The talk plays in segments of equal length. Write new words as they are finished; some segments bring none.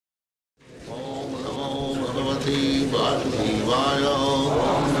Bhagavate Vasudevaya.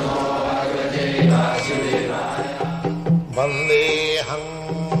 Vandeham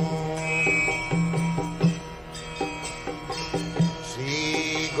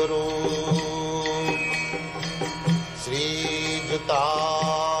Sri Guru Sri Juta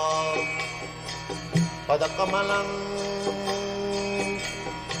Padakamalam.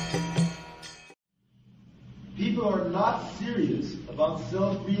 People are not serious about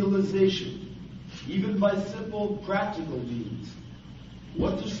self-realization, even by simple practical means.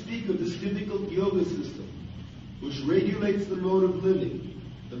 What to speak of this difficult yoga system, which regulates the mode of living,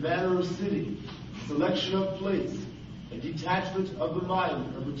 the manner of sitting, selection of place, and detachment of the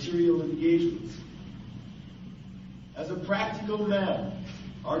mind from material engagements. As a practical man,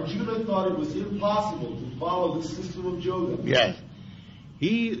 Arjuna thought it was impossible to follow the system of yoga. Yes.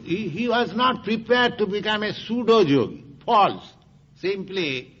 He was not prepared to become a pseudo-yogi, false,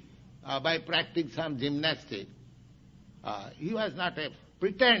 simply by practicing some gymnastics. He was not a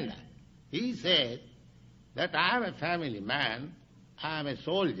pretender. He said that I am a family man, I am a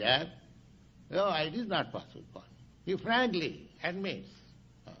soldier. No, it is not possible for me. He frankly admits.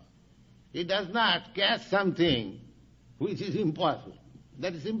 He does not cast something which is impossible.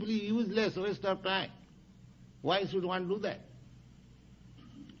 That is simply useless waste of time. Why should one do that?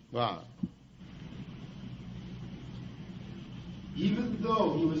 Wow. Even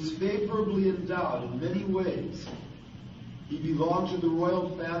though he was favorably endowed in many ways, he belonged to the royal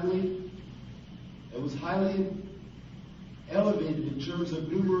family and was highly elevated in terms of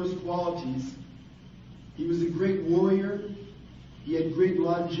numerous qualities. He was a great warrior. He had great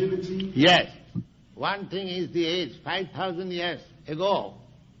longevity. Yes. One thing is the age. 5,000 years ago,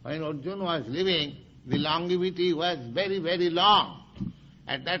 when Arjuna was living, the longevity was very, very long.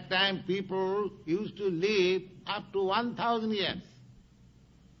 At that time, people used to live up to 1,000 years.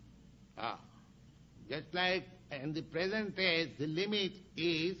 Just like in the present age, the limit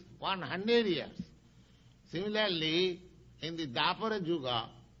is 100 years. Similarly, in the Dwapara Yuga,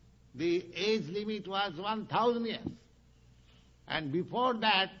 the age limit was 1,000 years. And before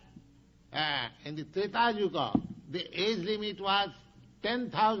that, in the Treta Yuga, the age limit was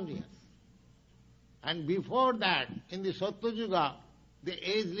 10,000 years. And before that, in the Satya Yuga, the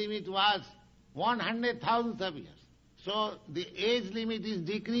age limit was 100,000 of years. So the age limit is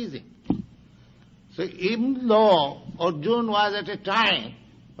decreasing. So even though Arjuna was at a time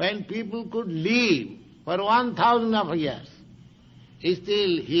when people could live for 1,000 of years,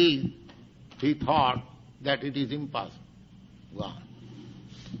 still he thought that it is impossible. Gone.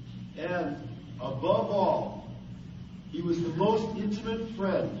 And above all, he was the most intimate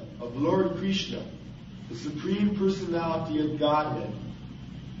friend of Lord Krishna, the Supreme Personality of Godhead.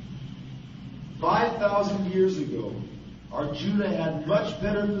 5,000 years ago, Arjuna had much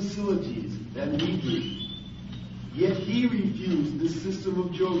better facilities than we do. Yet he refused this system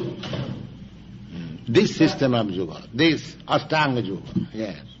of yoga. This system of yoga, this Ashtanga yoga,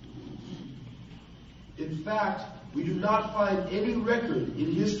 yes. In fact, we do not find any record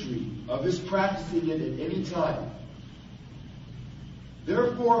in history of his practicing it at any time.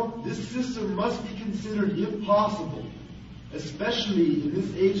 Therefore, this system must be considered impossible, especially in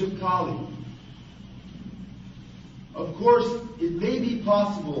this age of Kali. Of course, it may be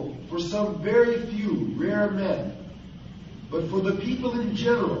possible for some very few rare men, but for the people in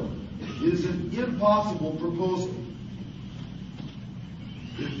general, it is an impossible proposal.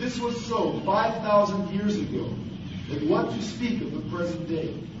 If this was so 5,000 years ago, then what to speak of the present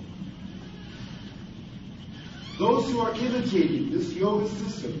day? Those who are imitating this yoga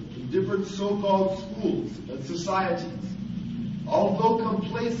system in different so-called schools and societies, although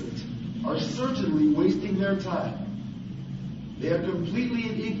complacent, are certainly wasting their time. They are completely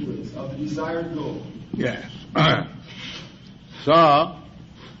in ignorance of the desired goal. Yes. So,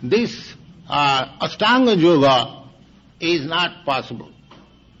 this Ashtanga yoga is not possible.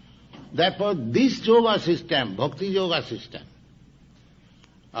 Therefore, this yoga system, Bhakti yoga system,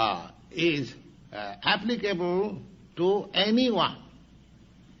 is applicable to anyone.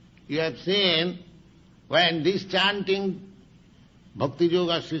 You have seen when this chanting Bhakti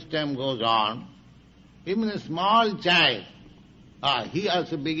yoga system goes on, even a small child, he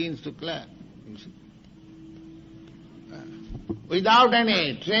also begins to clap. Without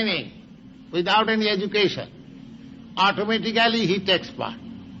any training, without any education, automatically he takes part.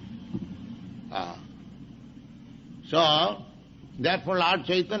 So, therefore Lord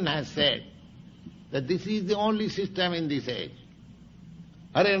Chaitanya has said that this is the only system in this age.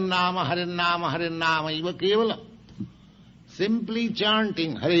 Hare Nama, Hare Nama, Hare Nama, iva kevala. Simply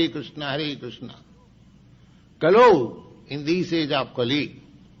chanting Hare Krishna, Hare Krishna. Kalau, in this age of Kali,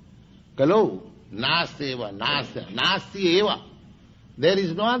 kalau, Nasti eva, nasti eva. There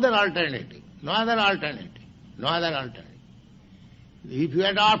is no other alternative, no other alternative, no other alternative. If you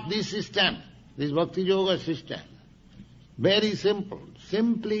adopt this system, this Bhakti Yoga system, very simple,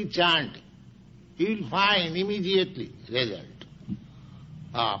 simply chant, you will find immediately result.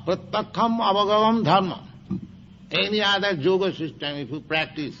 Prattakham avagavam dharma. Any other yoga system, if you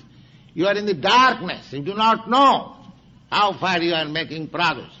practice, you are in the darkness, you do not know how far you are making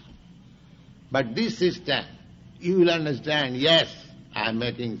progress. But this system, you will understand, yes, I am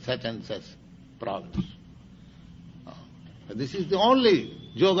making such and such progress. This is the only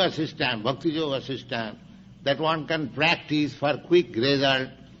yoga system, Bhakti Yoga system, that one can practice for quick result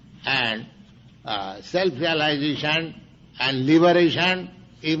and self-realization and liberation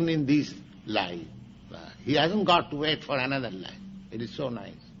even in this life. He hasn't got to wait for another life. It is so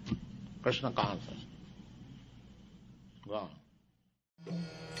nice. Krishna consciousness. Go on.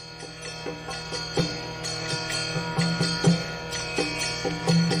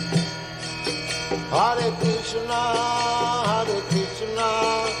 Hare Krishna,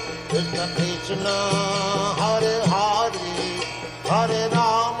 Krishna Krishna,